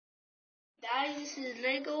Guys, this is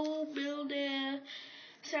Lego Builder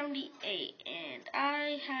 78, and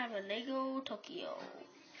I have a Lego Tokyo.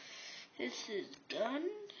 This is gun,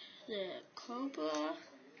 the Cobra.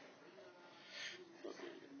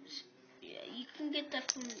 Yeah, you can get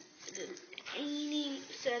that from any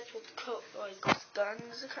sets with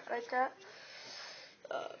guns like that.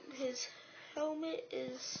 His helmet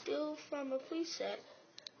is still from a preset.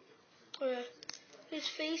 His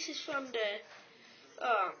face is from the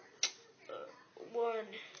one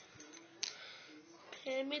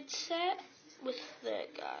pyramid set with the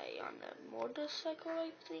guy on the motorcycle, I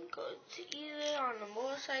think, or it's either on the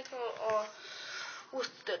motorcycle or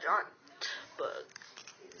with the giant.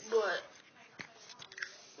 But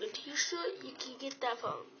the t-shirt, you can get that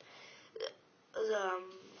from the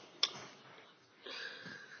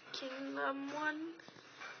Kingdom one,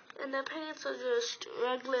 and the pants are just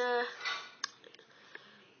regular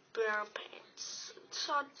brown pants. It's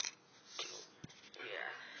not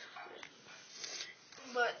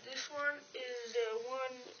but this one is the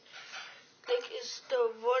one, like, it's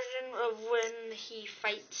the version of when he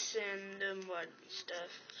fights in the mud and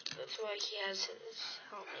stuff. That's why he has his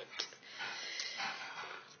helmet.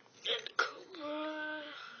 And Cobra.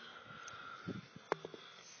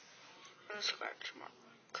 And a scratch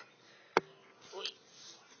mark. Wait.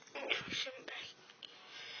 Push him back.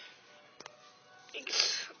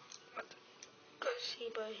 See,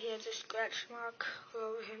 but he has a scratch mark all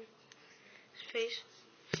over him. His face.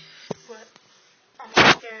 But I'm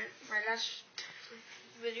going to share my last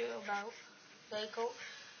video about Lego.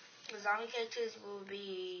 The zombie characters will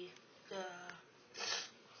be the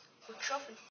trophy.